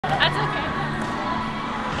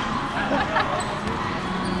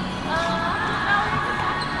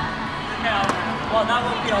Well, that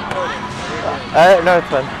won't be uploaded. No, it's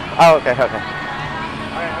fine. Oh, okay, okay.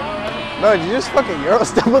 Bro, did you just fucking Euro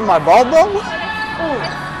step with my ball, bro?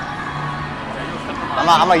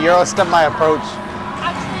 I'm a Euro step my approach.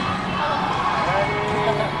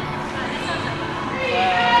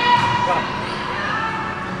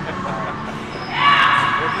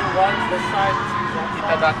 We'll do one this side,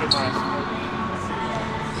 Itadakimasu.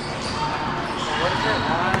 What is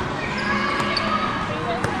it?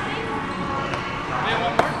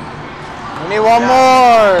 We need one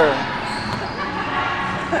more.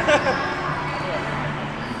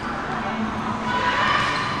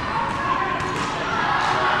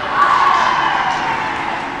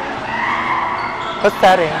 What's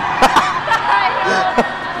that in?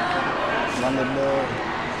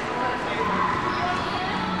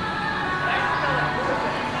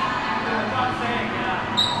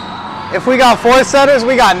 If we got 4 setters,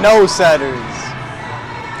 we got no setters.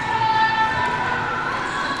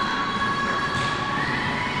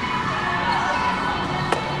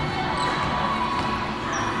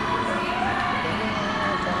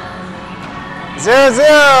 Zero,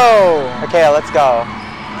 zero. Okay, let's go.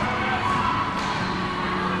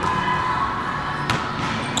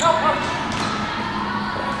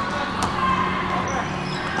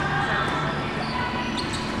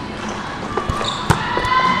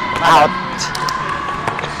 Out.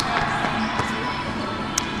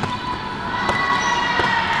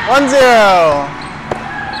 One, zero.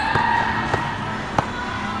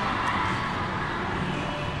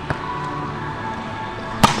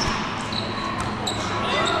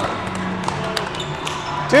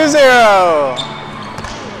 Two, zero.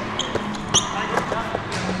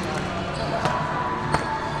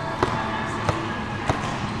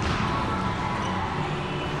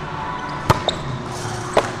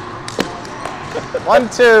 One,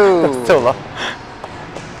 two. Too low.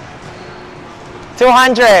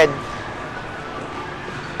 200.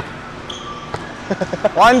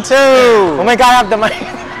 1, 2. Oh my god, I have the mic.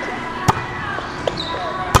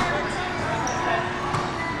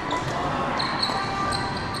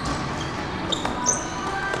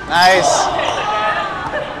 Nice.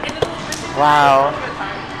 Wow.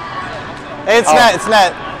 It's net, it's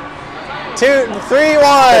net. 2, 3,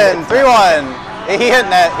 1. 3, 1. He hit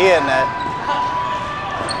net, he hit net.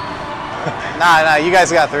 Nah, you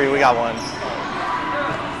guys got 3, we got 1.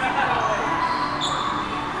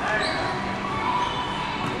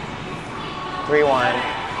 Three, 1.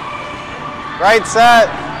 Right set.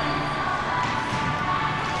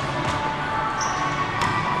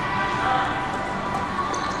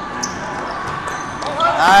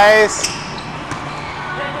 Nice.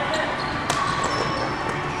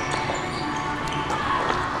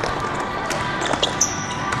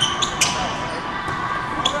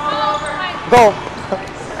 Go.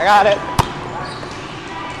 I got it.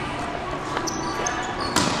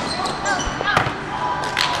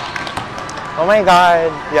 Oh my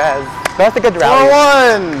god, yes. That's a good 4, rally.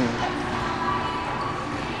 1.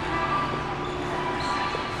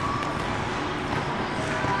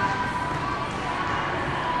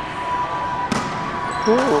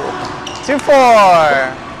 Ooh. 2, 4.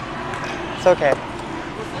 It's okay.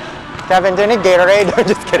 Kevin, do you need Gatorade? I'm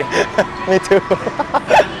just kidding. Me too.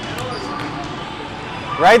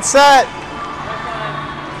 Right set.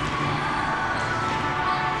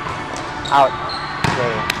 Out.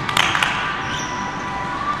 Okay.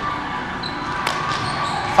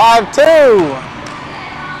 5, 2.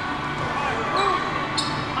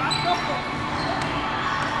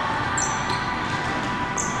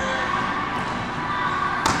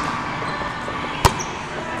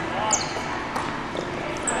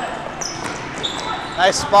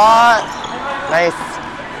 Nice spot.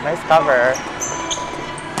 Nice cover.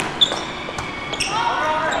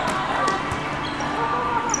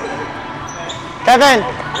 Kevin.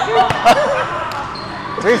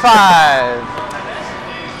 3, 5.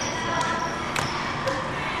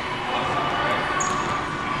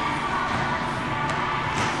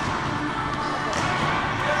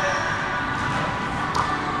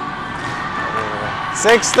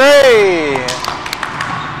 Six, 3.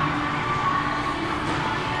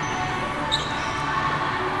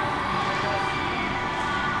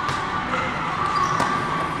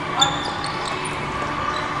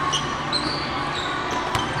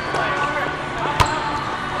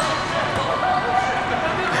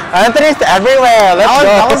 Anthony's everywhere. Let's go.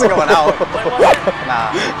 That wasn't going out.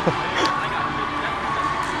 Nah.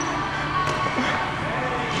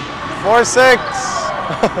 4, 6.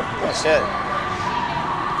 Oh shit.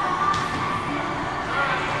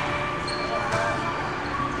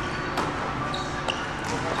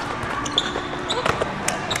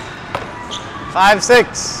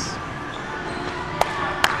 5-6.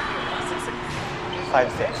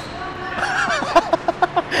 5-6.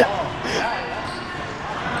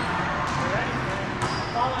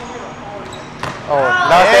 Oh,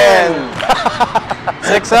 nothing.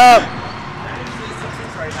 6 up.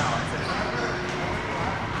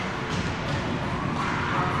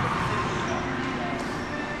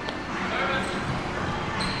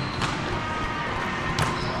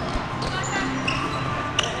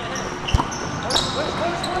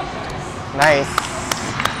 Nice.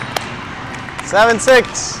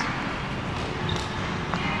 7-6.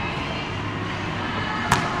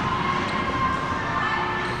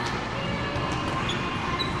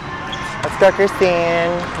 Let's go,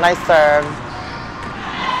 Christine. Nice serve.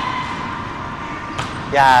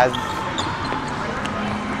 Yes.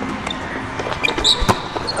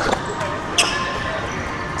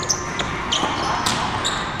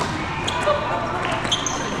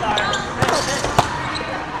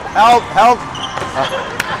 Help, help.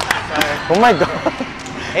 Oh my god.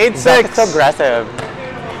 8-6. That's so aggressive.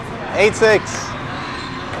 8-6.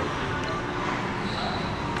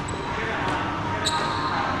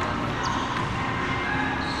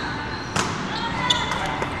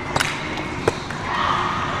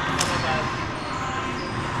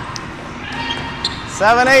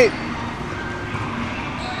 Seven, 8.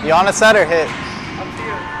 You on a set or hit?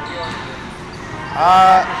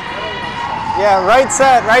 Yeah, right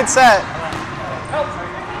set, right set.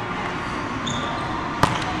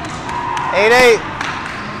 8-8.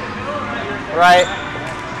 Right.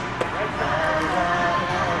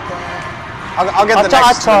 I'll get the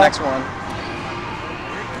next one.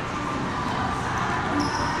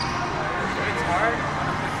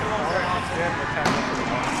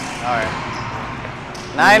 All right.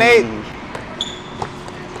 9-8.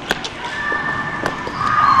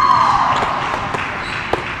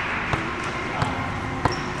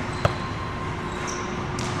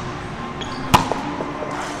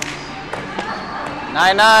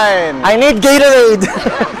 I need Gatorade.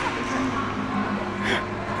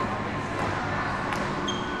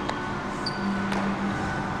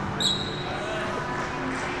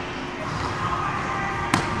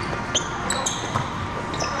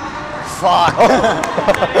 Fuck.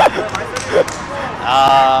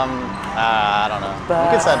 I don't know. You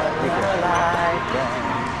could set that. You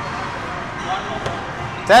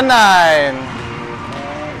could. 10-9.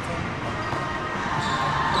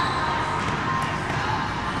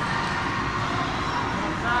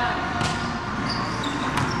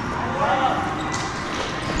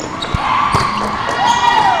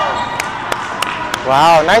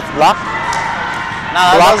 Wow, nice block.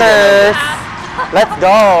 Nah, blockers. Let's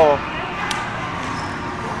go.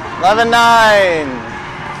 11-9.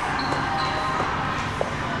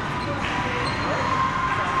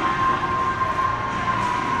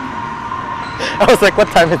 I was like, what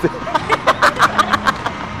time is it?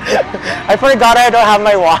 I forgot I don't have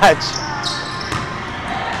my watch.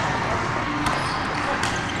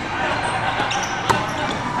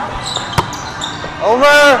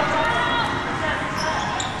 Over.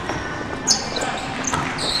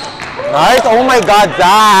 Nice. Oh my god,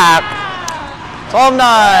 Zach.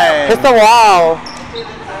 12-9. Hit the wall.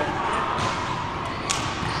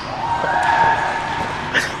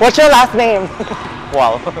 What's your last name?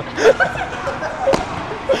 Wall.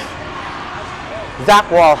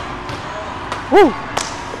 Zach Wall. Woo.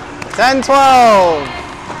 10-12.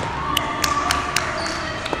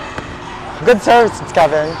 Good serves,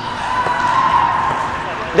 Kevin.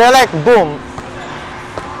 They're like boom.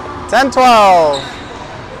 10-12.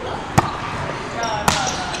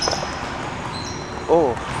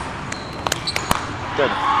 Oh.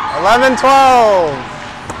 Good. 11-12.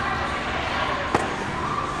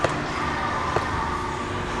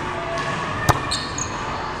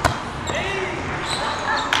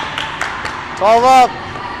 Up.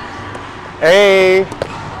 Hey,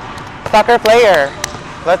 soccer player.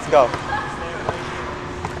 Let's go.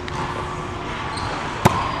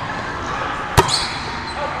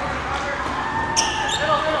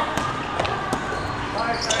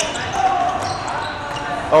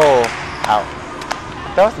 Oh, ow.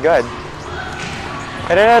 That was good.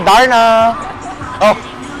 Darna. Oh.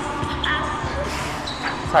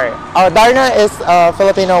 Sorry. Oh, Darna is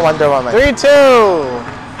Filipino Wonder Woman. 3-2.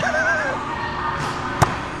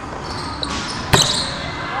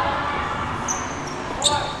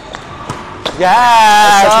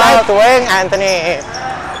 Yes, nice swing, Anthony.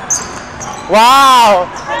 Wow.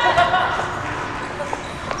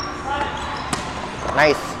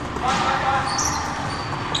 Nice.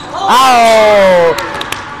 Oh.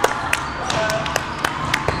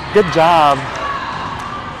 Good job.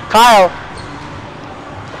 Kyle.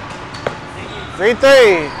 3-3.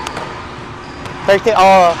 13.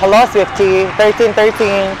 Oh, hello, Swiftie.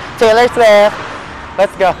 13-13. Taylor Swift.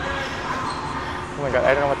 Let's go. Oh my god,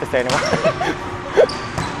 I don't know what to say anymore.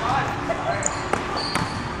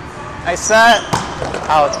 Nice set.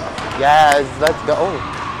 Out. Yes, let's go. Oh.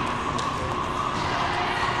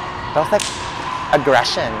 That was like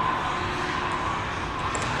aggression.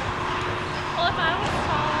 Well, if I was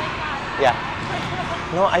tall like that. Yeah.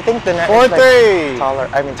 No, I think the net 4-3. is like taller.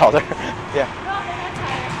 I mean taller. Yeah. No, they're not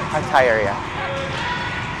tired. I'm higher, yeah.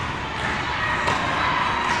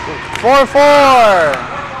 4-4.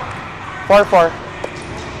 4-4.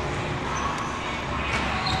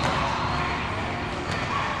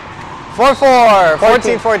 4-4.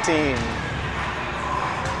 14-14.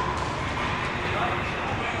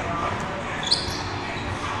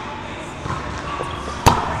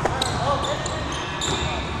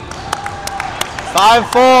 Five,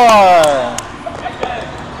 4.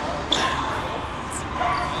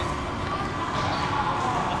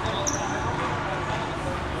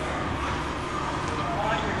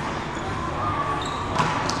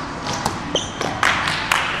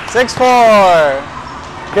 Six, 4.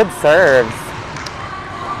 Good serves.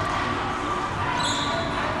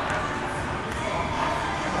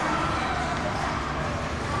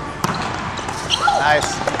 Nice.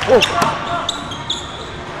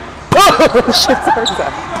 Oh, shit, sorry,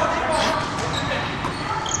 Zach.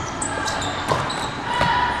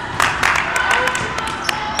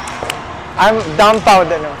 I'm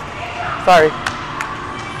dumbfounded now. Sorry.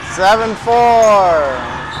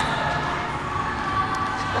 7-4.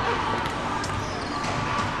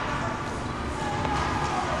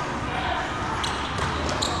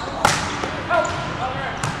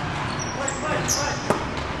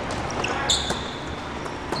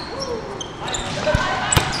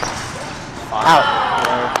 Out.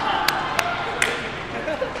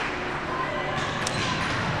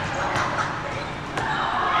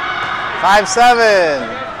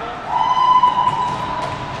 5-7.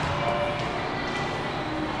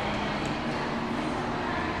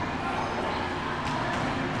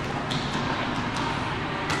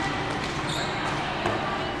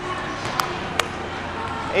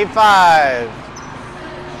 Eight, 5.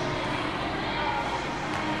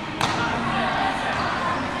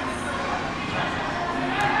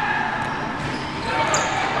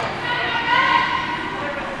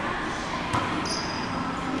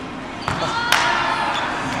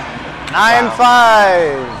 Nine,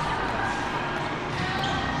 5.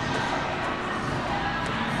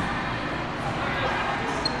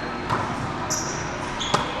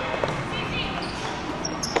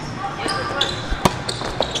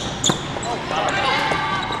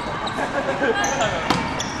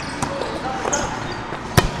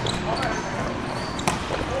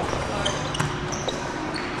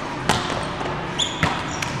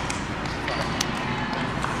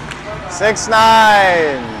 Six,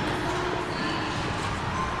 9.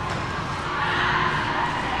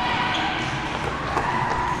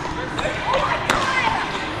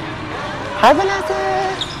 Hi, Vanessa.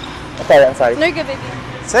 Sorry, I'm sorry. No, you're good, baby.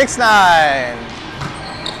 6-9.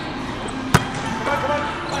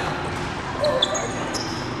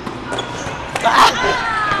 Ah!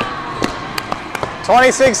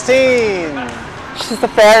 2016. She's a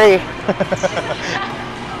fairy.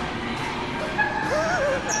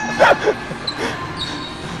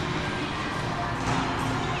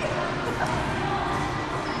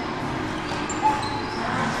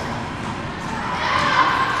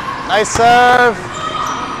 Nice serve.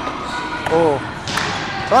 Oh,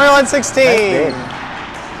 21-16. Nice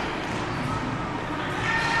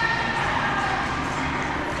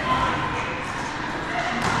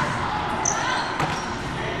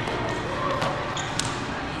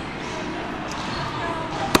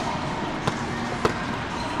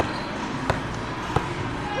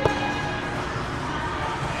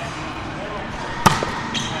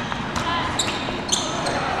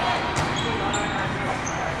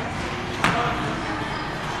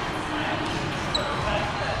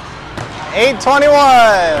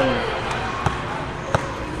 8-21.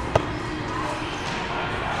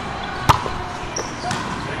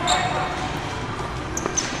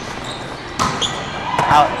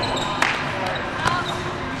 out.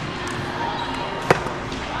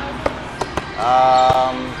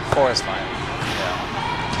 4 is fine. Yeah.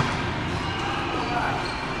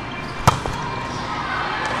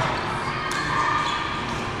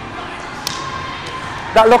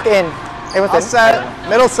 That look in. It was All in. set.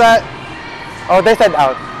 Middle set. Oh, they said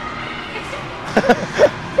out.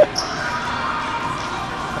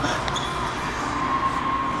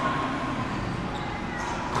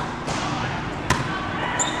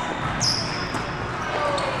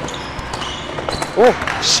 Oh,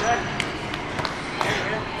 shit.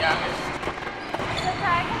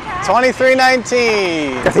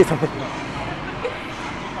 23-19. Gotta say something.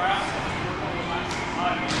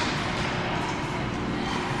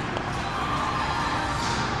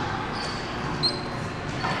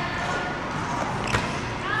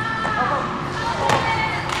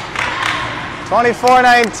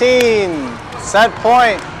 $24-19. Set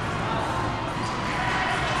point.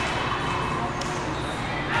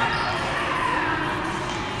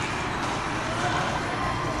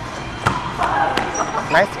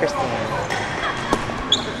 Nice, Christine.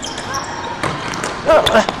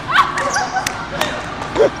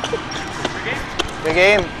 Good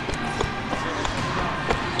game.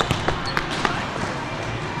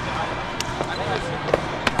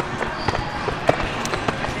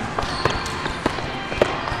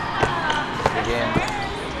 Good game.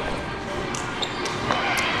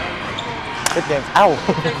 Good game. Ow.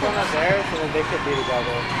 Take one of theirs and then they could be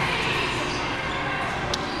together.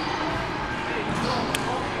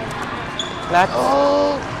 Next.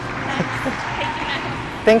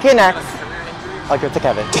 Thank you, next. I'll give it to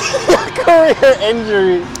Kevin. Career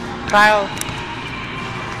injury. Kyle.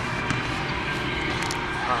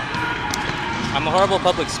 I'm a horrible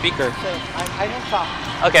public speaker. I don't talk.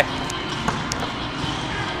 Okay.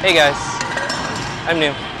 Hey guys, I'm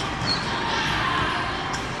new.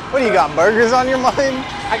 What do you got? Burgers on your mind?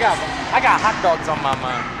 I got hot dogs on my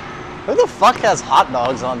mind. Who the fuck has hot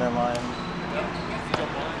dogs on their mind?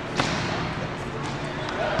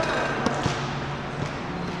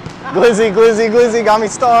 Glizzy, glizzy, glizzy, got me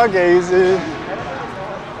stargazing.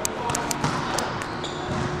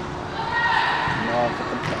 No,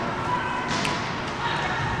 fucking time.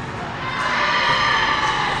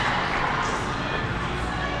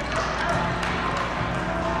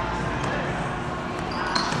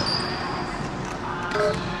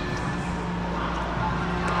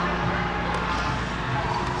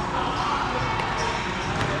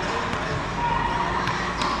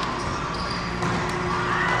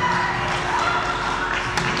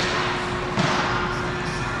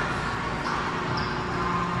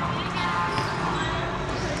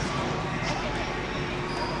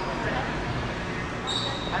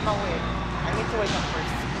 I'm awake. I need to wake up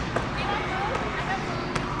first.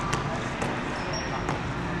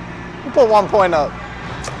 You put 1 point up.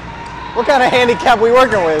 What kind of handicap we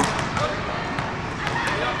working with?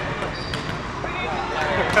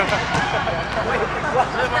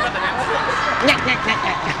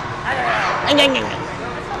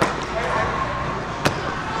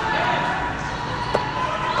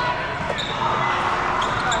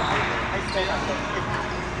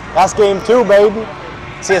 That's game 2, baby.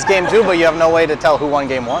 See, it's game 2, but you have no way to tell who won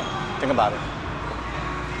game 1. Think about it.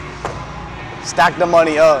 Stack the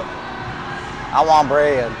money up. I want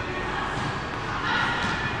bread.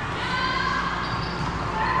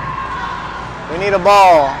 We need a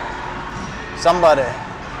ball. Somebody.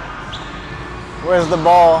 Where's the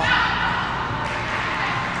ball?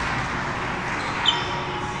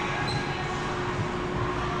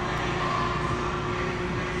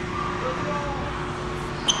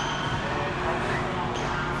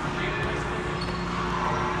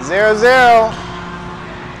 Zero, zero.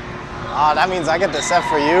 Oh, that means I get the set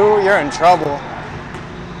for you. You're in trouble.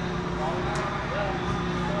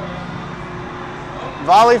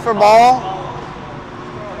 Volley for ball.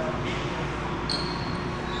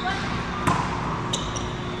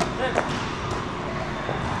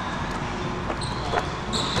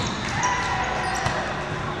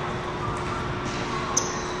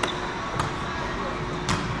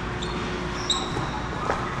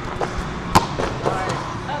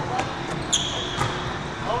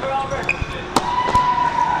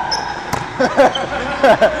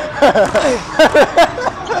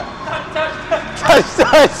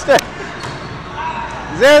 Touch.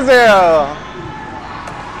 0-0.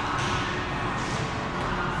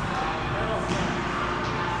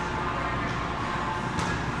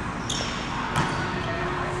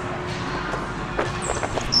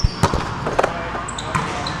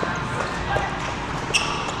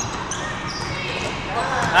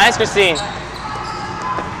 Nice, Christine.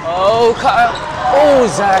 Oh, Kyle. Oh,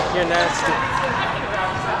 Zach, you're nasty.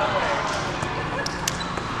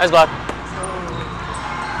 Nice block.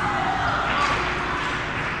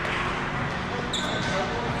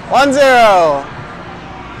 One, 0.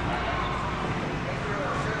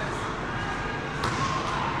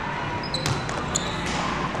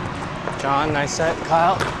 John, nice set.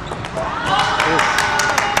 Kyle.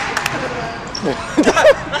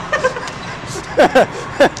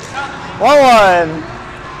 1-1.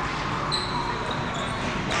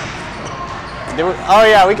 Oh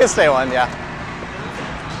yeah, we can stay 1, yeah.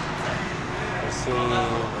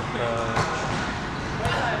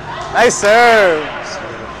 Nice serve.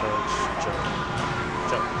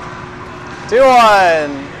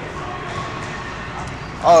 2-1.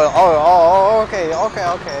 Oh, okay.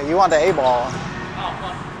 You want the A ball. Oh,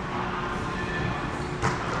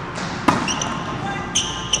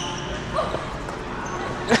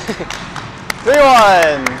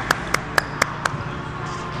 3-1.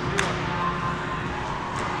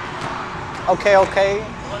 Okay.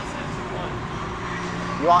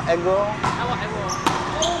 You want egg roll? I want egg roll.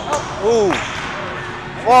 Ooh.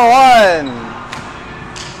 4-1.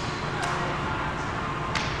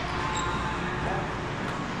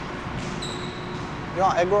 You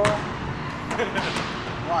want egg roll? You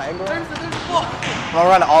want egg roll? There's the block. I'm gonna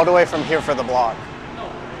run all the way from here for the block.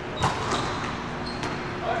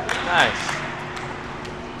 Nice.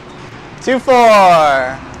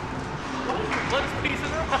 2-4. Let's piece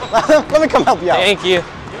it around. Let me come help you out. Thank you.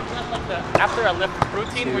 Like after a lift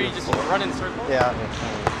routine where you just run in circles. Yeah.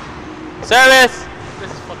 Service.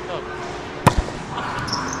 This is fucked up.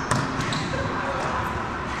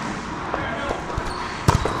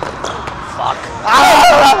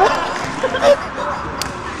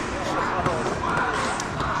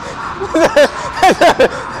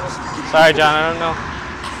 Sorry, John. I don't know.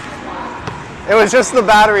 It was just the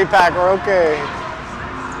battery pack. We're okay.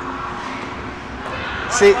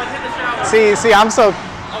 See, I'm so.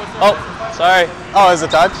 Oh, sorry. Oh, is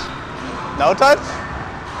it touch? No touch?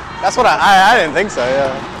 That's what I didn't think so.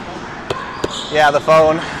 Yeah. Yeah, the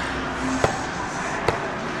phone.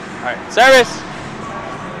 All right. Service.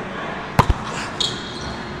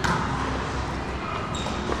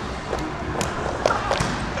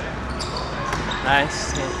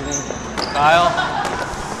 Nice. Kyle.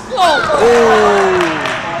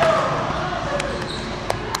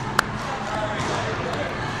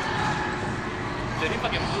 Did he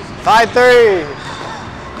fucking lose? 5-3.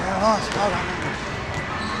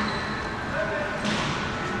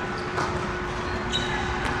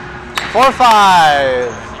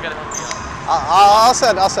 4-5. You gotta help me out.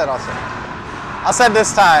 I'll set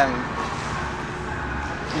this time.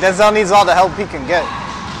 Denzel needs all the help he can get.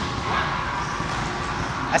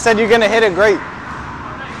 I said you're gonna hit it great.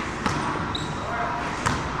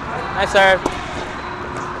 Nice serve.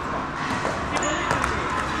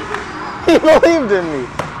 He believed in me.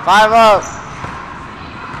 5 up.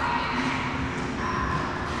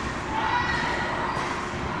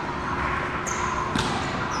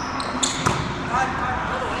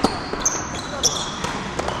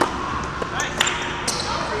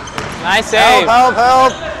 Nice save.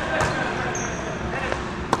 Help.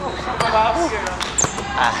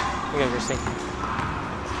 We got your sink.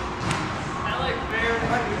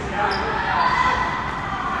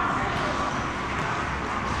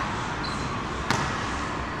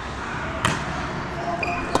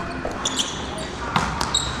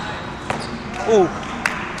 Ooh.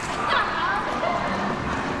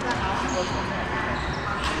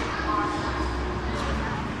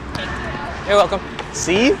 You're welcome.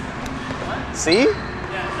 See? See? Yeah,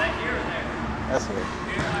 is that here or there? That's weird.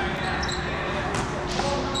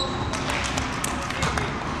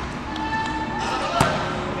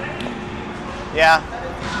 Yeah.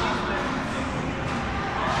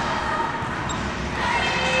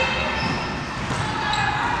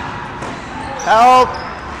 Help.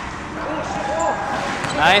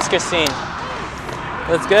 Nice, Christine.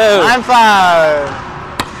 Let's go. 9-5.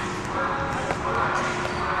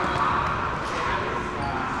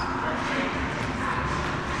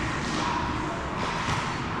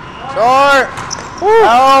 Short.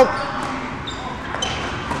 Help.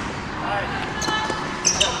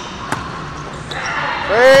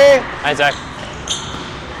 Three. Nice, Zach.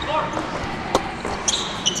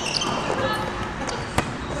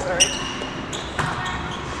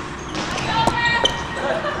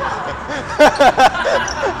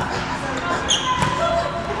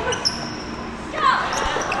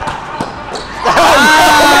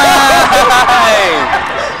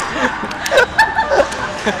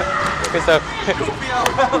 Good stuff.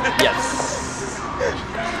 Yes.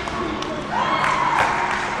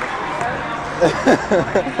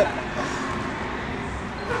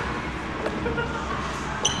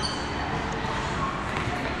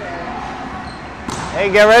 Hey,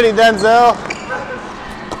 get ready, Denzel.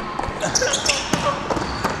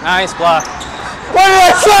 Nice block. What did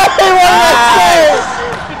I say? What did I say?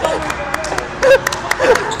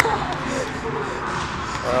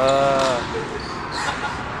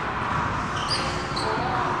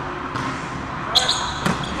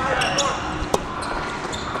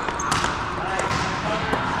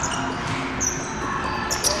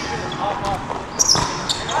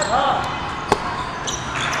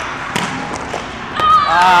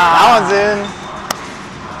 That one's in.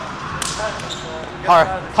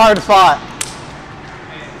 Hard fought.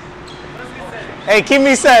 Hey, keep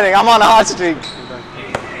me setting. I'm on a hot streak.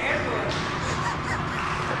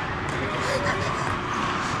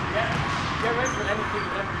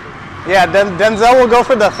 Yeah, Denzel will go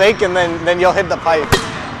for the fake and then you'll hit the pipe.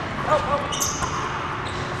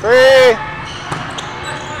 3.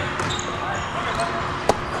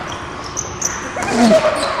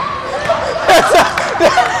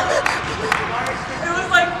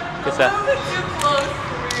 Good set.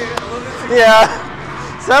 Yeah.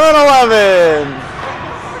 7-11.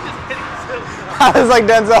 I was like,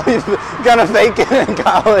 Denzel, he's gonna fake it and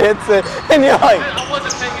Kyle hits it. And you're like, I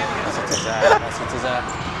wasn't paying any attention. That's what's that. That's what's that.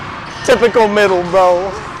 typical middle,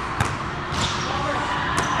 bro.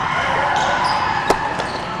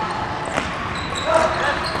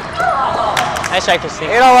 Nice try, Christine.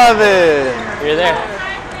 8-11. You're there.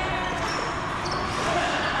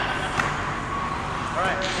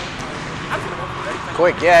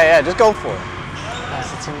 Quick, yeah, just go for it.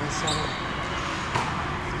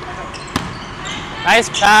 Nice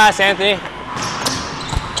pass, Anthony.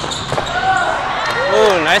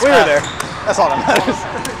 Ooh, nice We were pass. there. That's all that matters.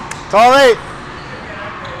 12-8.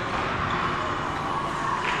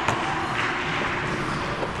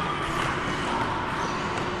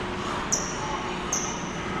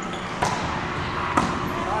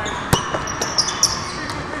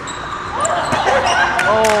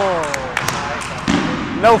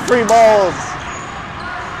 No free balls.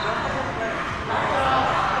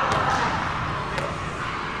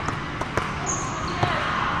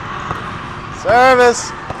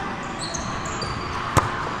 Service.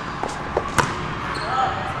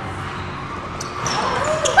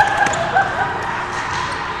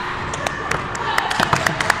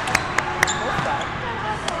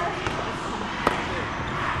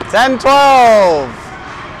 Ten, 12.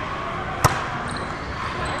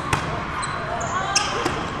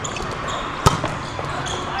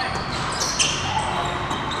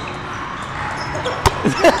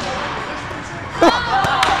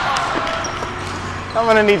 I'm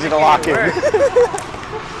gonna need you to lock in.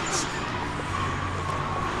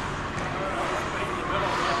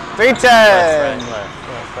 Three, 10.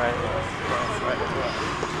 Left, right,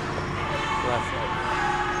 left.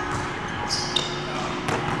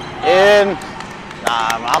 In.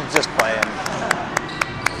 Nah, I'm just playing.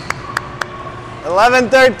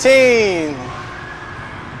 11-13.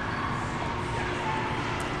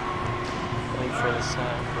 Wait for the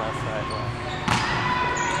side. Left, right,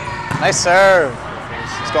 left. Nice serve.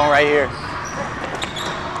 It's going right here.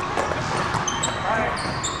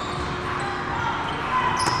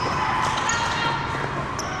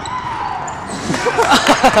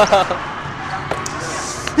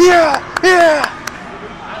 Yeah.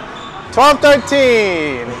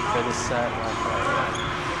 12-13. Wait for the side. Left, right,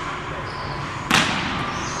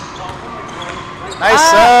 left. Nice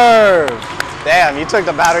serve. Damn, you took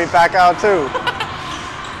the battery pack out too.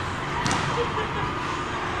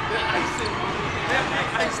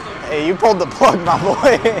 Hey, you pulled the plug, my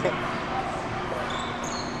boy.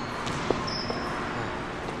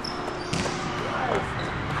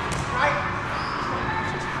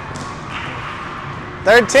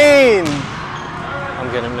 $13. I'm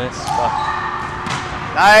gonna miss. Fuck.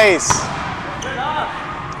 Nice.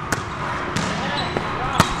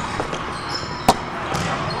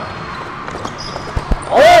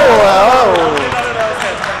 Oh.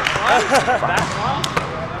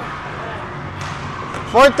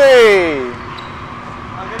 4-3.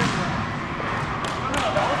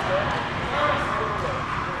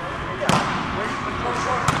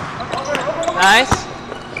 Nice.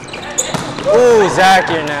 Ooh, Zach,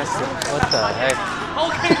 you're nasty. What the heck?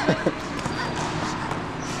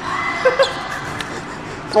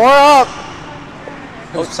 4 up.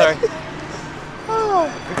 Oh, sorry. Oh,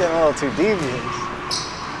 you're getting a little too devious.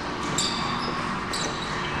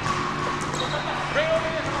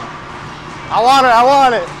 I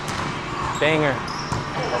want it. Banger.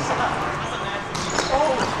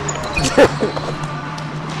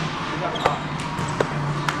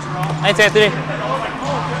 Thanks, Anthony.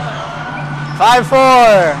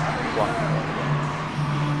 5-4.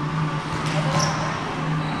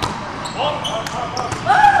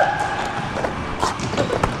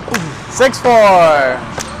 6-4.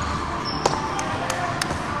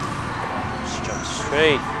 Just jump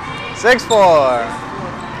straight. 6-4.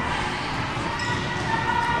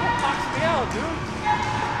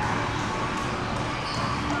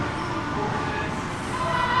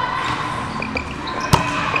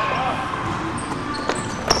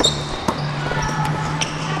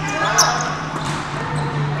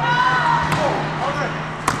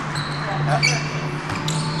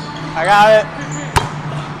 I got it.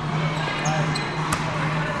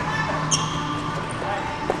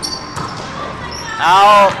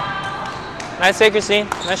 Out. Nice take, Christine.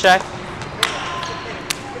 Nice try.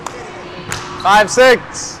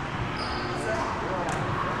 5-6.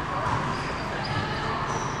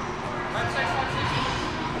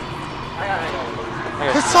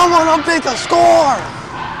 Can someone update the score?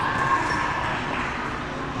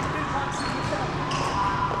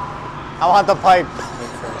 I want the pipe.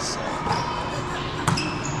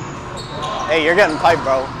 Hey, you're getting pipe,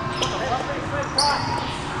 bro.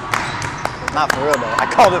 Not for real though. I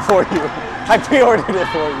called it for you. I pre-ordered it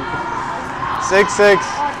for you. 6-6.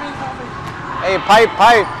 Hey, pipe,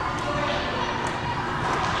 pipe.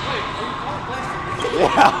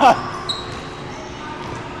 Yeah.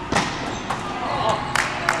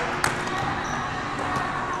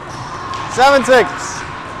 Seven, 6.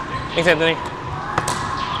 Thanks, Anthony. If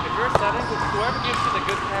you're setting, whoever gives you the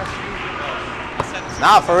good pass, you set.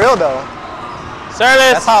 Nah, for real though.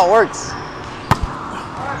 Service. That's how it works.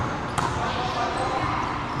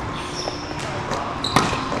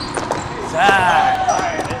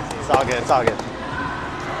 It's all good, it's all good.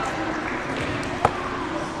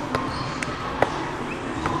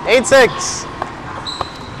 8-6.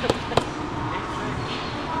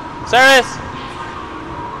 Service.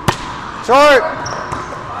 Short.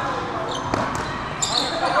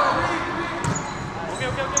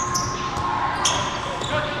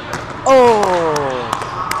 Oh.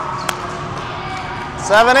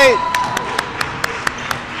 7-8.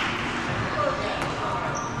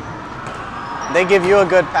 They give you a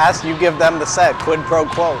good pass, you give them the set. Quid pro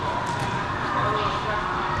quo.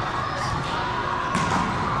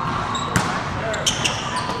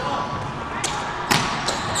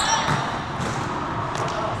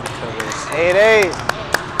 Eight.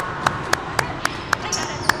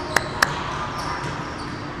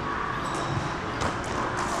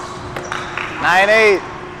 9-8.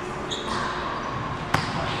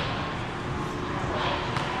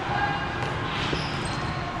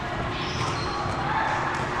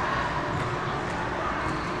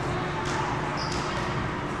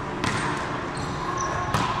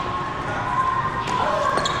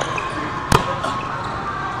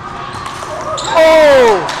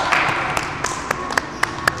 Oh!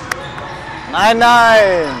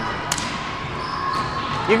 9-9.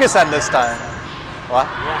 You can set this time. What?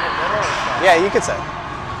 Yeah, you can set.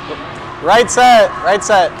 Right set, right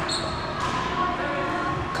set.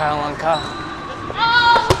 Kyle on Kyle.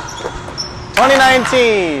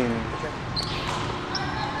 2019.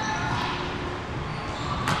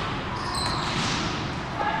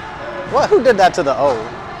 What? Who did that to the O?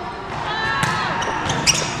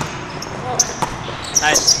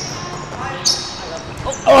 Nice.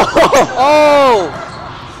 Oh!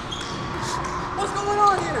 What's going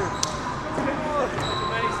on here?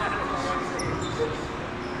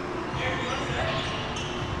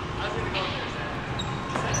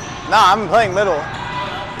 Nah, I'm playing middle.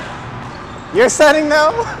 You're setting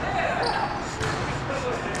now?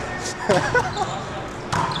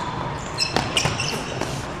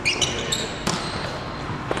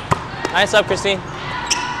 Nice up, Christine.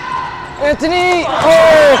 Anthony!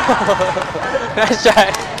 Oh! Nice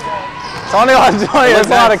try. It's only on 20. There's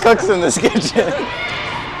a lot of cooks in this kitchen.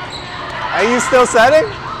 Are you still setting?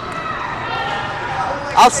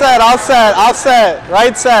 I'll set.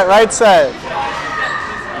 Right set, right set.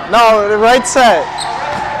 No, right set.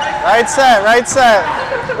 Right set, right set.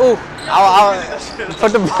 Ooh, I'll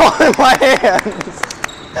put the ball in my hands.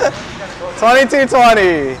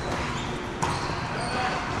 22-20.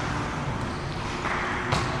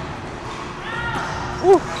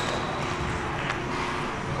 Woo.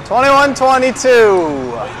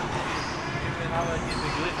 21-22.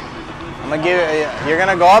 I'm gonna give it. You're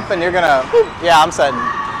gonna go up and you're gonna. Yeah, I'm setting.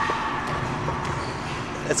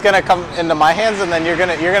 It's gonna come into my hands and then you're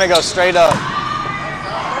gonna go straight up.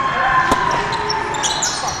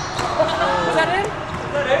 Was that in?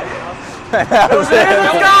 That was it.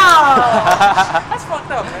 Let's go! That's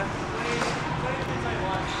fucked up, man.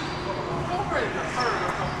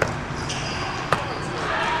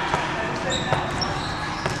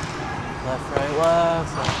 Left, right,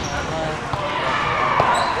 left, left, right, left.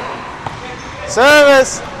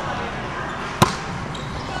 Service.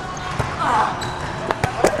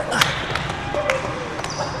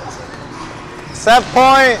 Set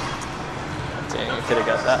point. Dang, you could have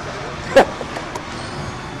got that.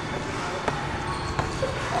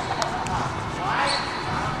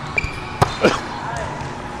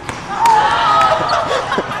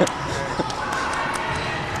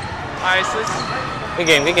 Isis. Good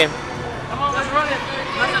game, good game. Come on, let's run it.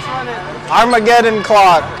 Let's just run it. Armageddon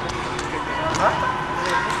clock.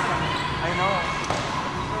 I know.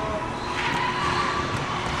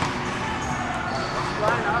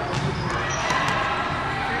 Line up.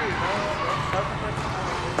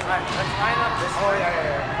 Alright, let's line up this way.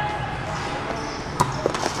 Yeah.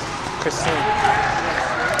 Christine.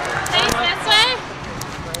 Face this way.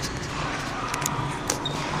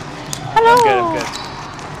 I'm good, I'm good.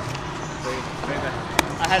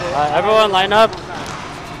 Everyone line up.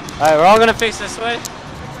 Alright, we're all gonna face this way.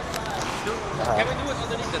 Can we do it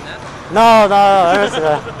underneath the net? No.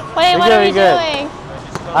 Wait, what are we doing?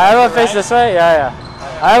 Alright, everyone face this way? Yeah.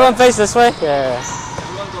 Alright, everyone face this way? Yeah.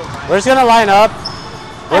 We're just gonna line up.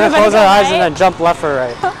 We're gonna Everybody close our go eyes right? and then jump left or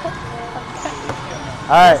right.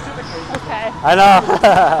 Alright, Okay. I know.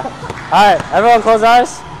 Alright, everyone close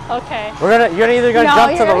eyes. Okay. You're either gonna No,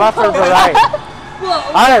 jump to you're the left or the gonna- right.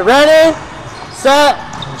 Alright, ready, set,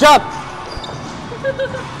 jump.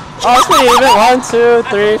 Oh, it's pretty even. 1, 2,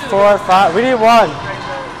 3, 4, 5. We need 1.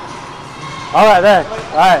 Alright, there.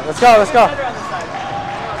 Alright, let's go.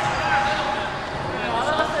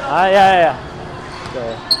 Alright, yeah.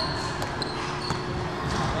 Okay.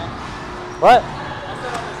 What?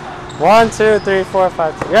 1, 2, 3, 4,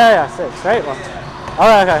 5, 6. Yeah, 6, right?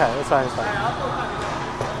 Okay, that's fine.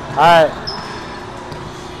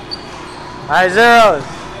 Alright, zeros.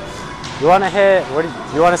 You wanna hit,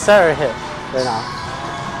 you wanna set or hit right now?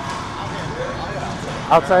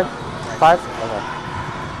 Outside? 5? Okay.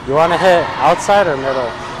 You wanna hit outside or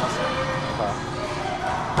middle? Okay.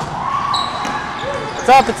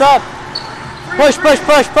 It's up! Push!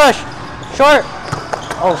 Short!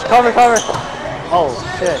 Oh, cover! Oh,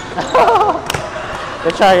 shit.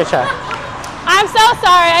 Good try. I'm so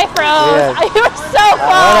sorry, I froze. Yeah. You were so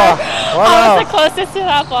far. What I was else? the closest to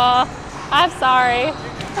that ball. I'm sorry.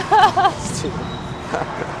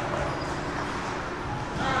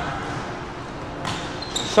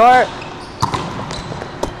 Short!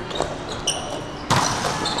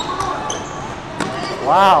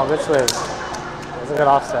 Wow, good swing. That's a good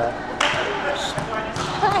offset.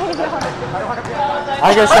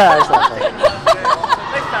 I guess that.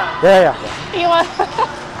 Yeah. You want?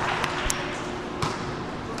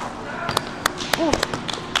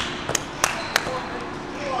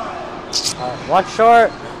 Watch short.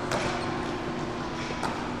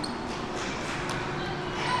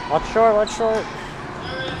 Watch short.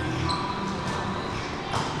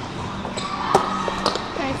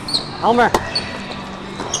 Nice. Elmer.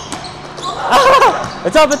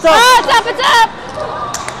 It's up. Oh, it's up.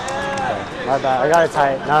 My bad. I got it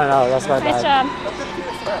tight. No, that's my Nice bad. job.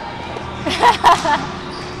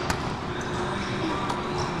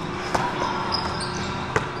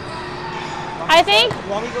 I think.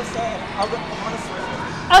 Want me to go set? I want to switch.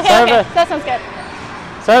 Okay, Service. that sounds good.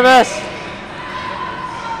 Service.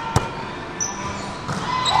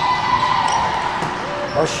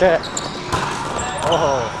 Oh shit.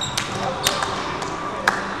 Oh.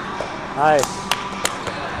 Nice.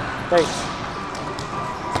 Thanks.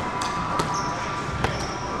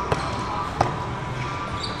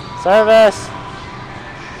 Service.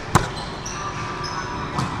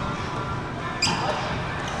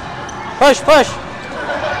 Push.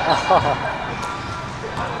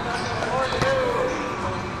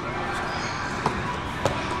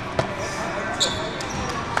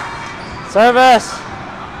 Service.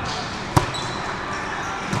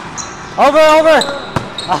 Over.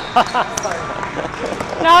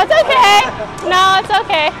 No, it's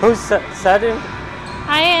okay. Who's setting?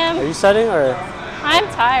 I am. Are you setting or? I'm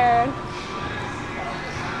tired.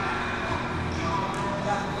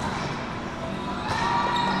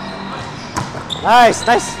 Nice.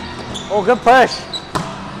 Oh, good push.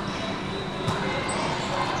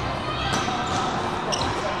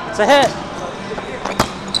 It's a hit.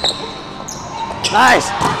 Nice.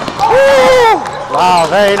 Woo! Wow,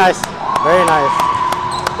 very nice.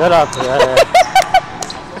 Good up. Yeah.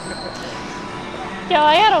 Yo,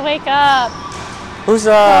 I gotta wake up. Who's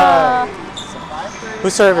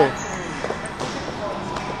serving?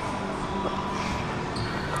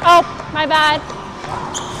 Oh, my bad.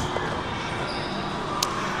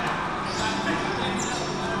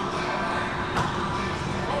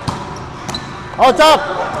 Oh, it's up.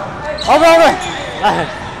 Over.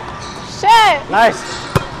 Shit. Nice.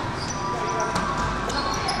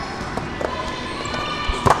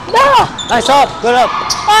 No. Nice up. Good up.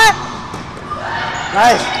 Fuck.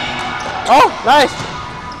 Nice. Oh, nice.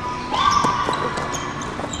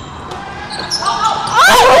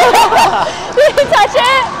 Did you touch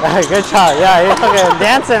it? Good shot. Yeah, you're fucking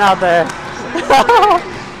dancing out there.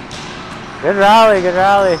 Good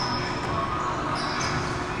rally.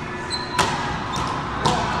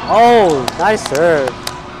 Oh, nice serve.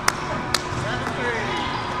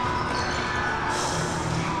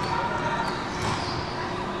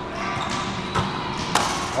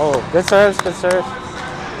 Oh, good serves, good serves.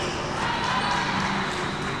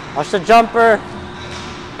 Watch the jumper.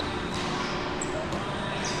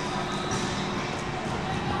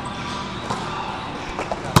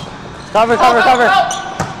 Cover, cover, cover.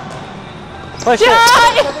 Push it.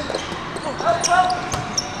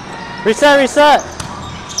 Reset, reset.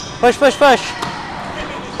 Push, push, push.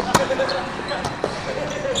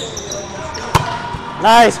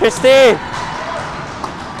 Nice, Christine.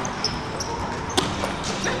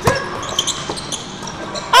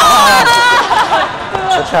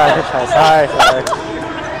 Good try, good try. Sorry, sorry.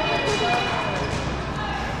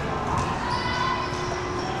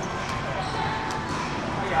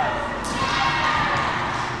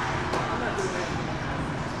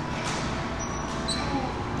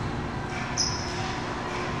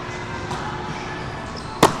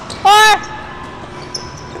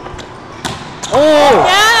 Oh!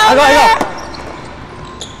 Yeah, I go, I go.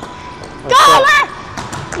 Go over!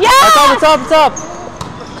 Yeah! It's up, it's up, it's up.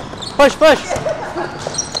 Push, push.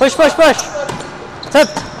 Push, push, push. Tip.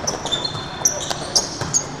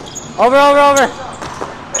 Over, over, over.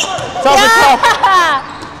 It's up, it's up.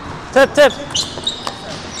 Tip, tip.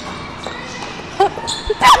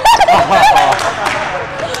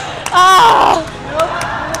 Oh!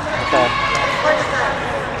 Okay.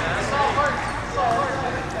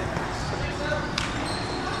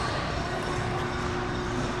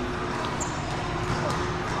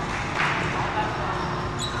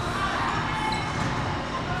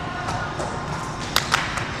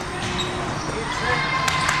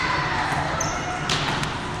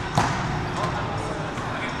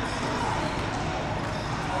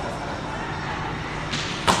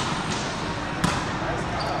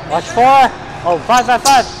 Watch 4. Oh, 5, 5,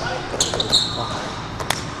 5.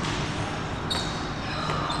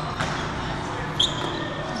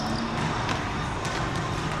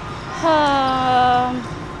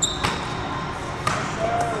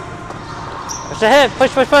 Push the hit.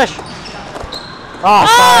 Push, push, push. Oh,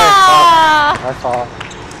 sorry. My fault.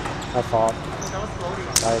 My fault.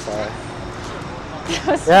 Sorry, sorry.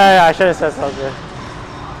 Yeah, I should have said something.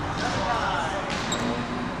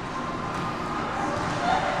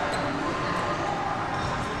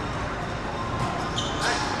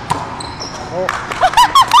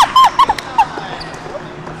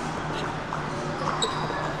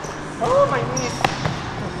 Oh, my knee.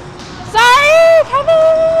 Sorry,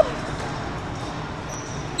 Kevin!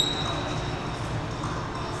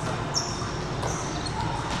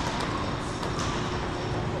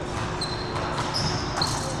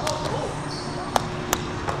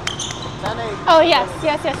 Oh, yes,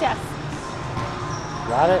 yes, yes, yes.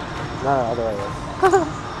 Got it? No, no, other way.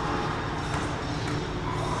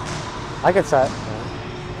 I could set.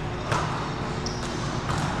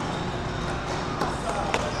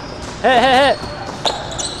 Hit, hit, hit!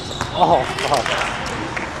 Oh, fuck.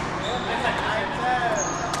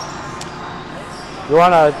 You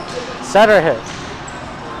want to set or hit?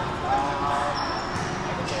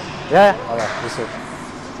 Yeah? Okay, you see.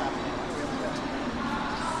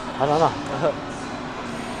 I don't know.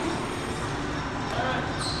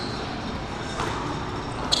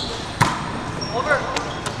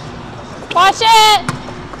 Watch it!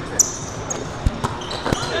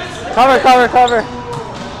 Cover, cover, cover.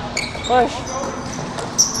 Push.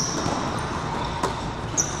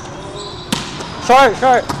 Short,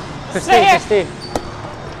 short. Christine, Right here. Christine.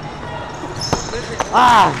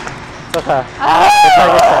 Ah! It's okay.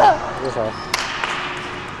 It's okay.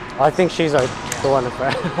 I think she's like the one in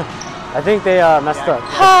front. I think they messed up.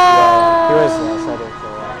 Yeah, he was setting for a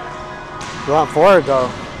while. You want 4 or go?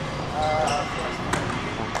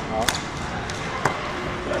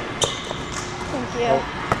 Thank you.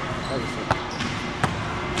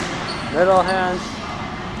 Middle hand.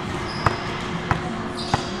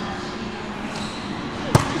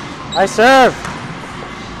 I serve.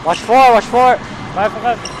 Watch 4, watch 4. 5, 5,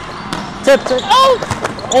 5. Tip, tip. Oh!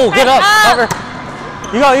 Oh, get up, cover.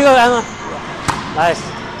 You go, Emma. Nice.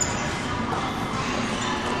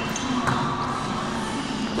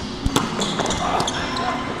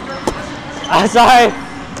 Sorry.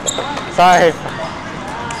 Sorry.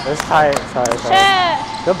 It was tight. Sorry, sorry. Shit!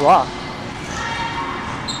 Good block.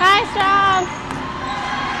 Nice job!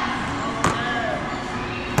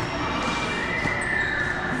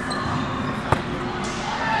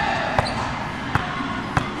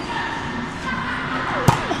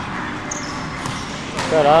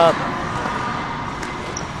 Good up.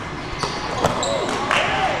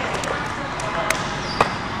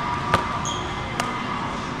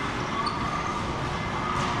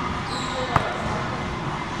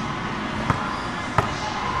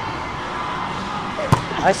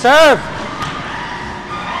 I serve.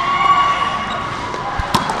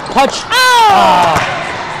 Punch. Oh!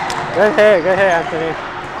 Good hit, Anthony.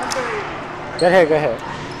 Good hit.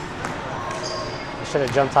 I should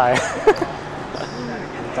have jumped higher.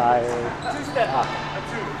 I'm tired. Two-step. A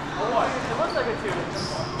 2. A 1. It looks like a 2.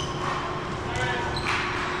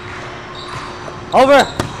 Over.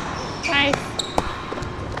 Nice.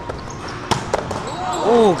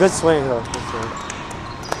 Ooh, good swing though. Good swing.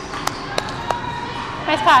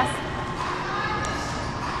 Nice pass.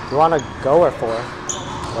 You want to go or 4?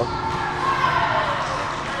 Go.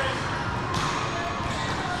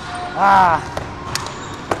 Ah.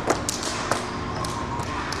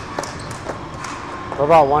 What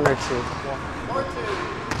about 1 or 2? 1 or 2.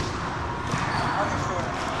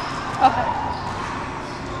 Okay.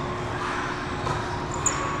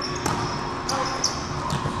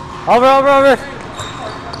 Over.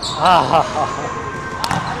 Ah.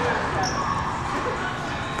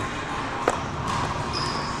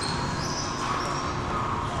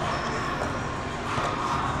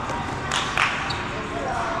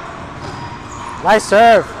 Nice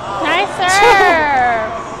serve. Nice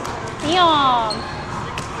serve. Yum.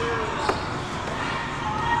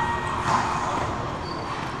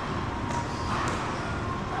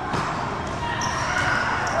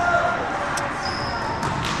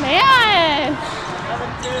 Man.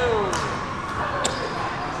 7-2.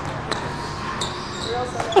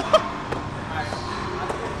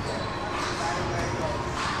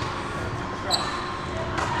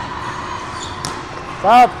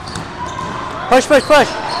 Stop. Push.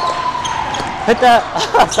 Hit that.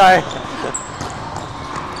 Sorry.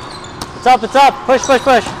 It's up. Push. All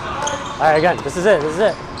right, again. This is it. Let's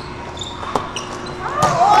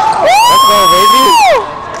go, baby.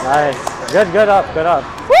 Nice. Good up.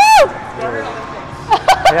 Woo!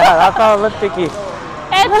 Yeah, that felt Olympic-y.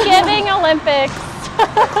 It's giving Olympics.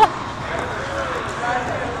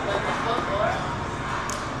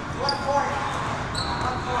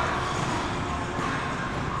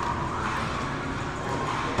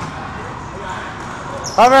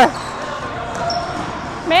 Over.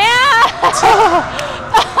 Man.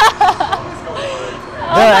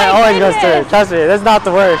 No, it always goes through. Trust me, that's not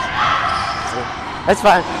the worst. It's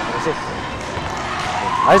fine.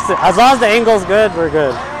 As long as the angle's good, we're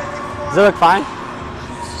good. Does it look fine?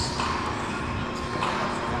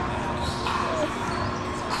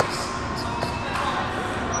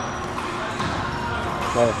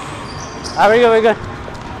 Good. Alright, we're good.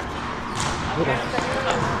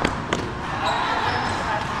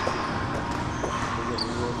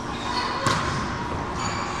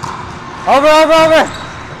 Over.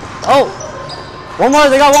 Oh, one more.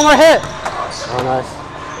 They got one more hit. Oh, nice.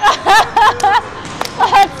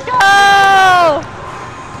 Let's go.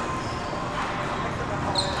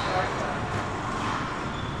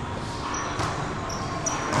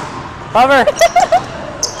 Cover.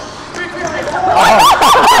 Oh.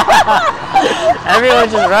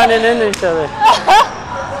 Everyone's just running into each other.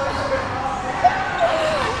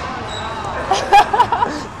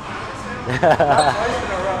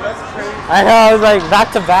 I know, I was like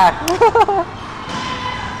back to back.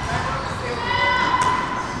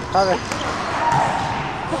 Cover.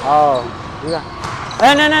 Oh, you got.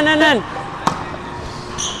 And.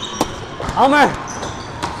 Homer.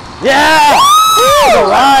 Yeah! The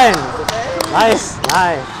line. Nice.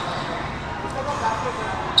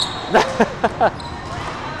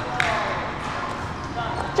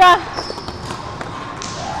 John.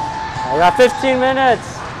 I got 15 minutes.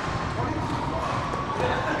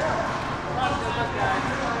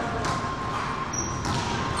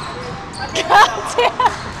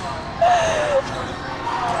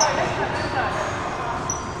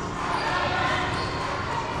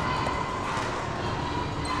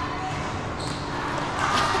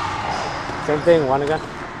 Same thing, one again?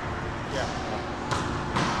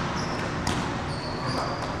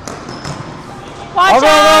 Watch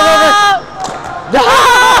out!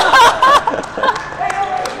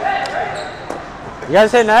 You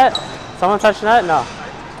guys hit net? Someone touched net? No.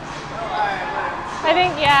 I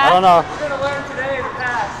think, yeah. I don't know. We're going to learn today to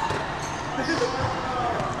pass.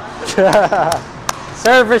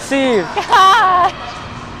 Serve, receive. God.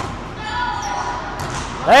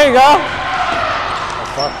 There you go.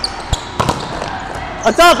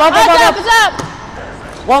 What's up? Up. What's up?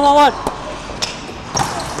 1-1-1.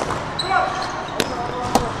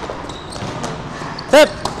 Tip.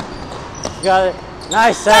 You got it.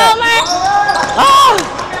 Nice set. Homer. Oh!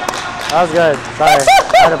 That was good. Sorry.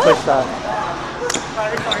 I had to push that.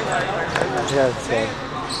 Yeah, it's good.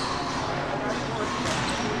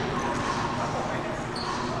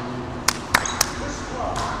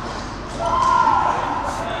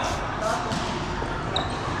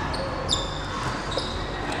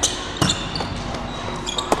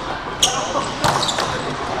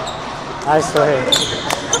 Nice swing.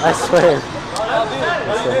 Nice swing.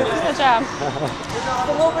 Good job.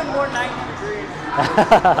 A little bit more 90 degrees.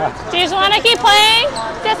 Do you just want to keep playing?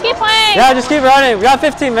 Just keep playing. Yeah, just keep running. We got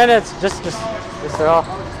 15 minutes. Just throw.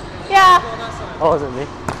 Yeah. Oh, was it me?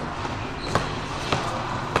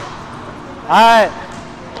 All right.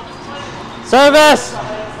 Service.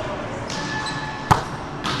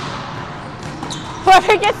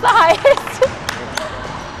 Whoever gets the highest.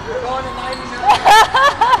 We're going to 90 now.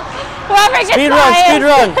 Whoever gets Speed the run, highest. speed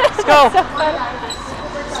run. Let's go. So funny.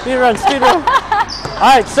 Speed run, speed run.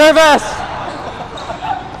 All right, service.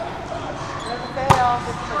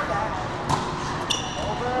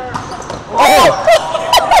 Oh!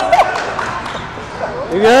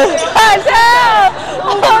 You good? Oh no!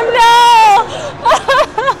 Oh no!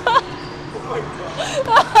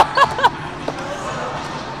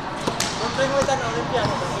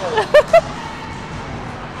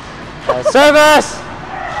 Service.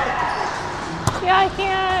 Yeah, I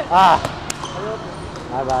can't. Ah,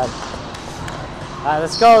 my bad. All right,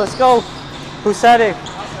 let's go, let's go. Who's setting?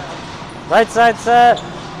 Right side set.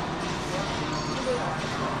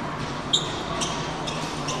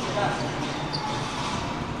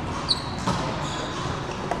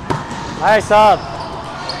 Nice up.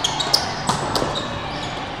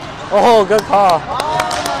 Oh, good call.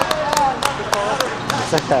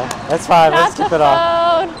 It's okay. That's fine. Let's Not keep the it on.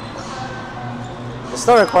 phone. It's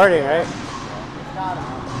still recording, right?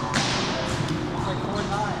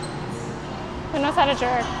 Who knows how to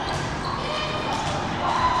jerk?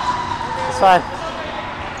 It's fine.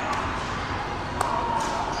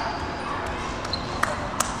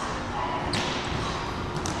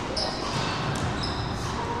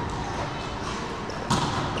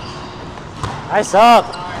 Nice up.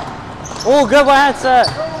 Oh, good one hand set.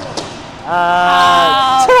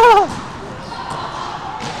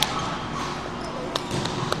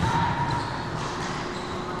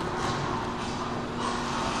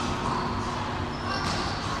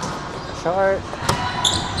 Short.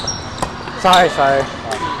 Sorry.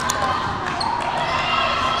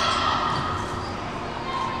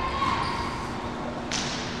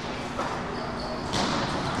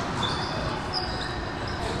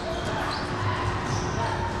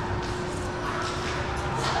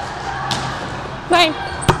 Mine.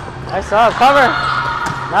 Nice up, cover.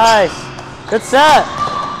 Nice. Good set.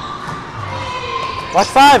 Watch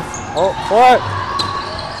 5. Oh, 4.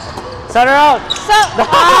 Center out. So.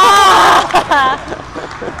 Ah!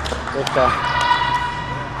 Good stuff.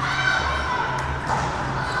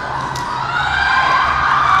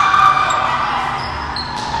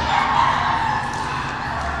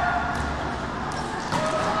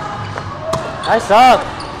 Nice up.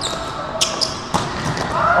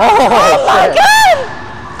 Oh my shit. God!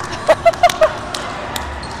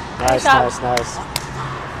 Nice, Nice nice.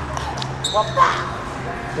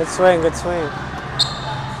 Good swing, good swing.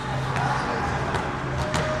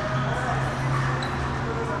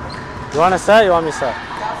 You want to set? You want me to set?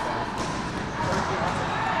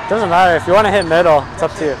 Doesn't matter. If you want to hit middle, it's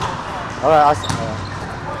up to you. All right, I'll set. All right.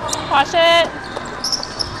 Watch it.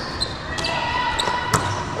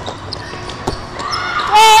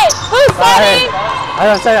 Wait, who's setting?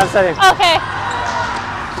 I'm setting. Okay.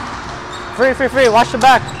 Free. Watch the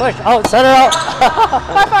back. Push. Oh, set it out.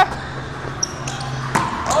 Far.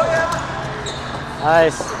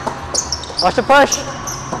 Nice. Watch the push.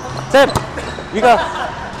 Tip. You go.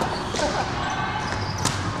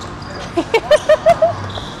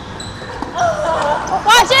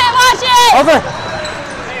 Watch it. Over.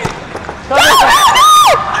 Go.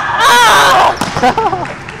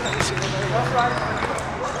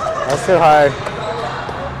 That's too hard.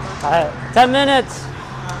 All right, 10 minutes.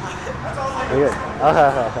 You're good. Okay.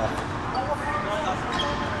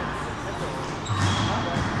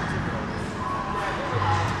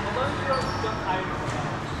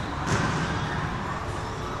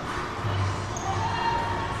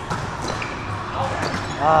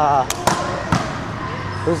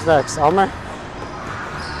 Who's next? Elmer?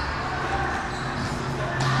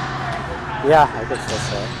 Yeah, I guess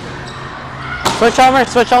that's right. Switch Elmer,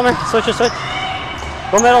 switch.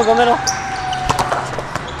 Go middle.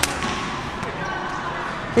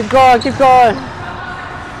 Keep going.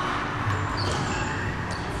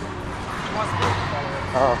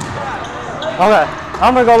 Oh. Okay.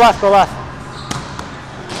 Elmer, go left.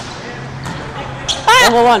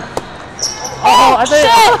 Number 1. Oh, I think.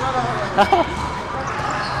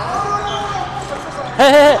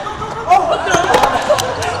 Hey.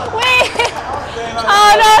 Wait.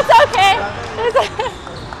 Oh no, it's okay.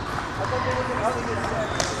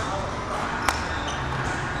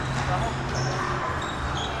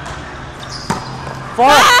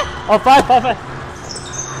 Four. Oh, 5, 5, 5.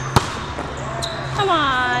 Come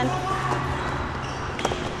on.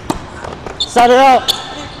 Set it up.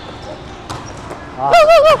 Oh,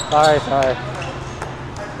 sorry, sorry.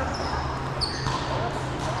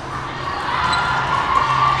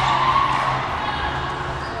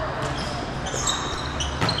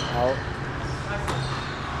 Oh.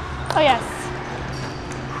 Oh, yes.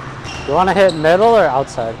 You want to hit middle or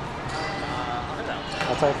outside?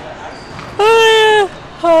 Outside.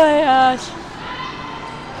 Oh my gosh.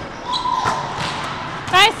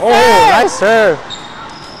 Nice Oh, serve. nice serve.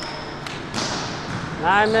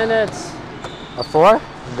 9 minutes. A 4?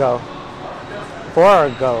 Go. 4 or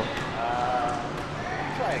go?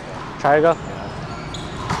 Try to go.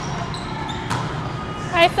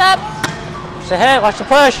 Nice up. Say hit, watch the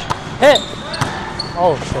push. Hit.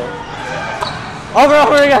 Oh shit.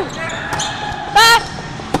 Over again. Back.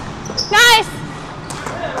 Nice.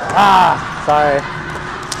 Ah, sorry.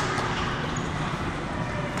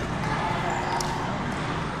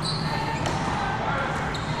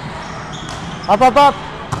 Up, up, up.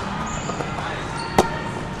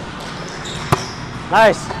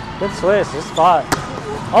 Nice. Good Swiss. Good spot.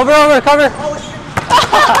 Over, cover.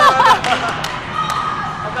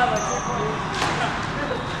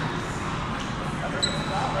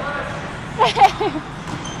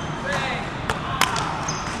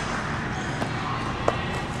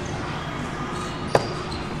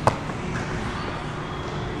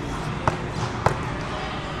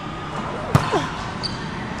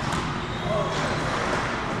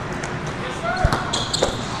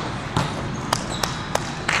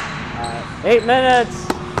 Alright, 8 minutes.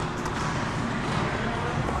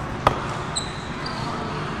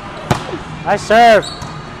 Nice serve.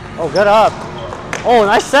 Oh, good up. Oh,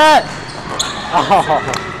 nice set. Oh.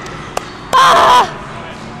 Ah!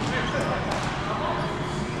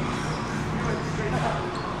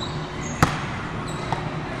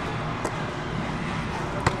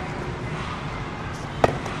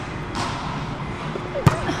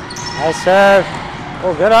 Nice serve.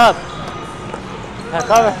 Oh, good up. Yeah,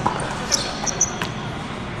 cover.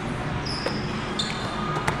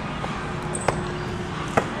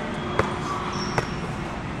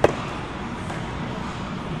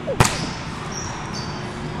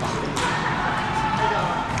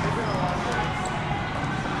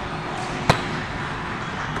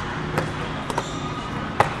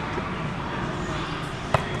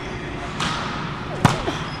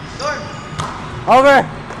 Over.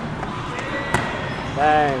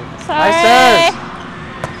 Dang. Sorry. Nice serves.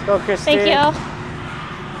 Let's go, Christine. Thank you.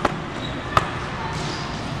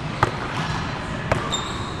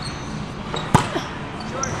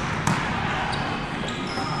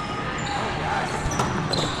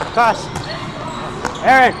 Cross.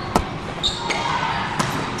 Aaron.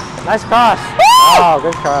 Nice cross. Oh,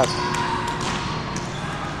 good cross.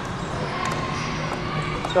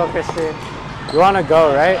 Let's go, Christine. You want to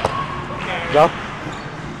go, right? Go.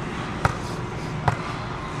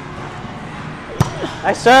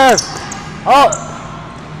 Nice serve. Oh.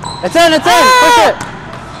 It's in, it's in. Push it.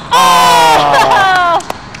 Oh!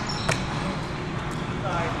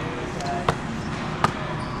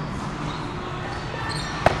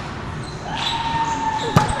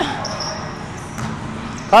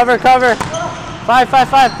 Cover, cover. 5, 5,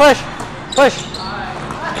 5. Push. Push.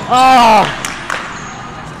 Oh.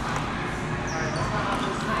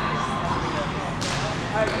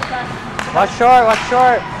 Watch short, watch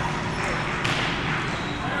short.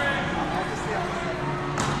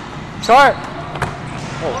 Short.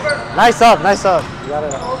 Oh. Nice up, nice up. You got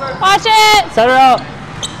it. Watch it. Set her out.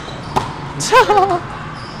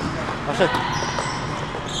 Watch it.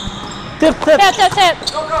 Tip, tip. Tip, tip, tip.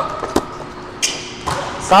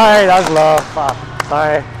 Sorry, that was low. Fuck.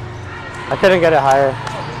 Sorry. I couldn't get it higher.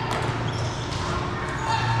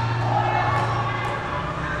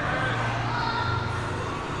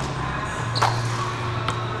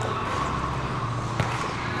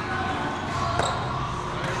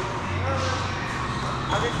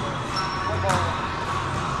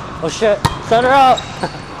 Oh shit, set her out!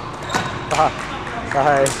 Fuck.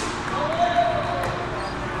 Sorry.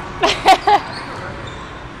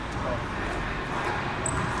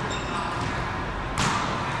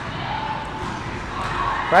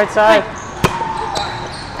 Right side.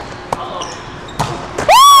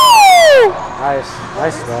 Woo! Nice,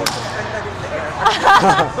 nice throw.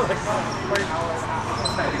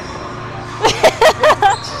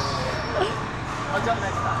 I'll jump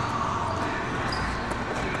next time.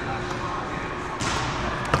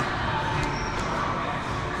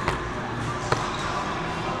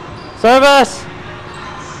 Service!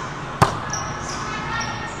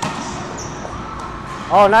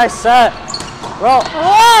 Oh, nice set. Roll.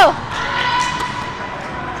 Whoa!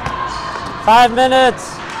 5 minutes.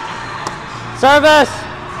 Service.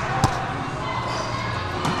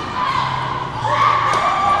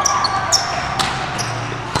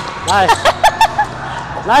 Nice.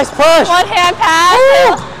 Nice push. One hand pass.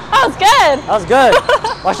 That was good. That was good.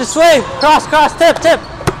 Watch the swing. Cross, cross, tip, tip.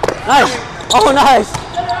 Nice. Oh, nice.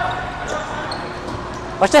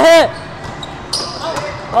 Watch the hit.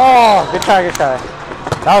 Oh, good try, good try.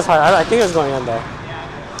 That was hard. I think it was going in there.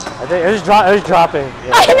 I think it was dropping.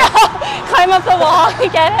 Yeah. I know. Climb up the wall.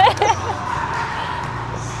 Get it?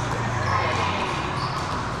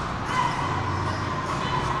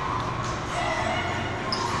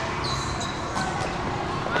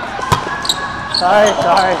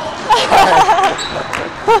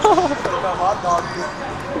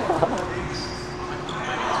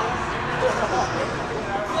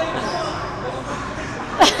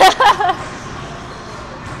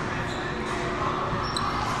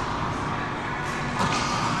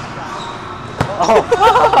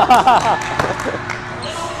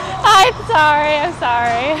 Sorry. I'm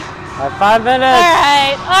sorry. All right, 5 minutes. All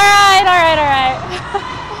right.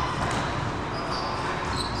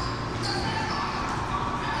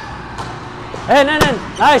 In.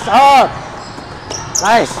 Nice. Oh.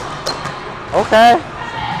 Nice. Okay.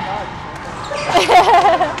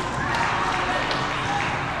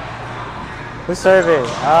 Who's serving?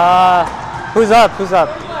 Who's up?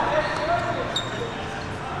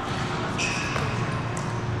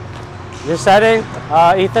 You're setting,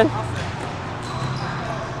 Ethan?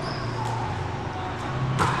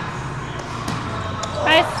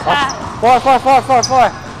 Nice pass. 4.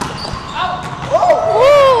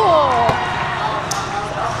 Ooh.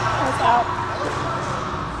 That's out.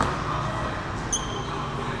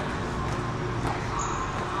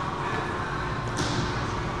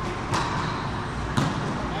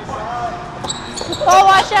 Oh,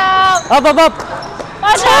 watch out! Up.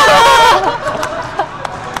 Watch out!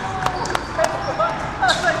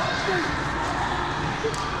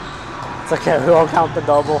 It's okay, we won't count the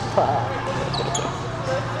double.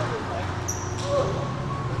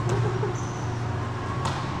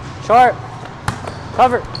 Short.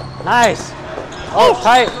 Cover. Nice. Oh,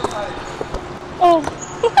 tight. Oh,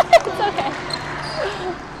 it's okay.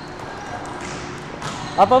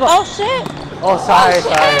 Up. Oh shit! Oh, sorry. Oh,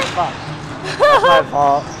 shit. Fuck. That's my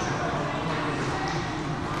fault.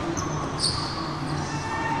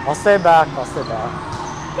 I'll stay back.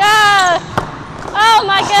 Yeah! Oh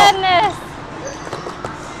my goodness!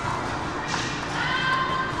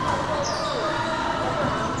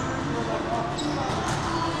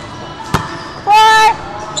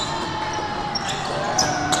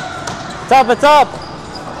 It's up.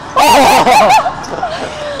 Oh.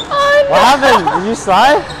 Oh no! What happened? Did you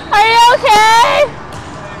slide? Are you okay?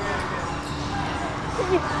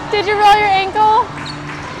 Did you roll your ankle?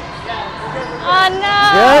 Oh no!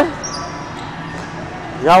 Good?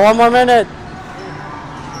 You got 1 more minute.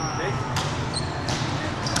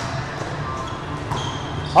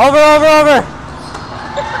 Over.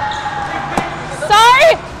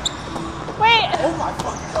 Sorry! Wait!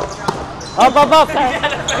 Up.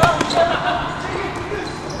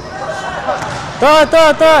 Throw it. Go.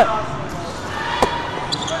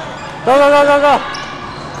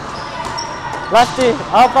 Lefty.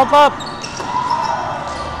 Up.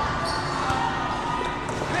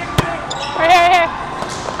 Right here.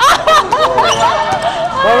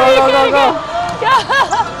 Go.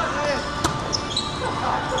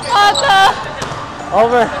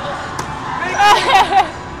 Over.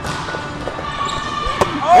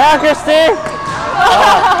 Yeah, Christy.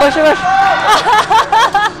 Push it.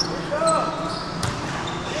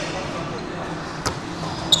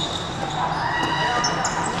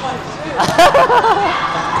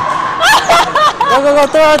 Go,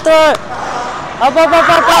 throw it. Up. Go.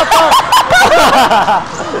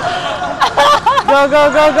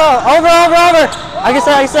 Over. I can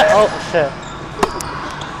set. Oh, shit.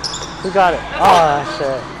 Who got it?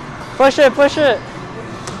 Oh, shit. Push it.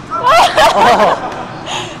 Oh.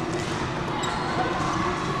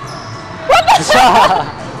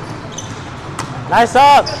 Nice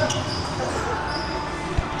up.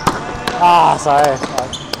 Ah, sorry.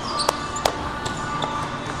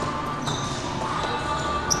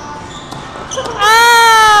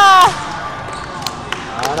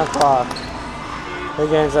 9 o'clock. Good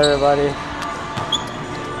games, everybody.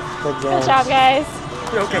 Good games. Good job, guys.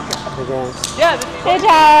 Okay. Good games. Yeah, Good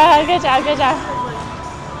job.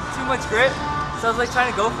 too much grip. So I was like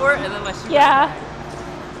trying to go for it, and then my shoe. Yeah.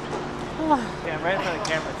 Yeah, I'm right in front of the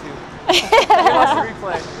camera too. I watched the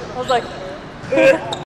replay. I was like.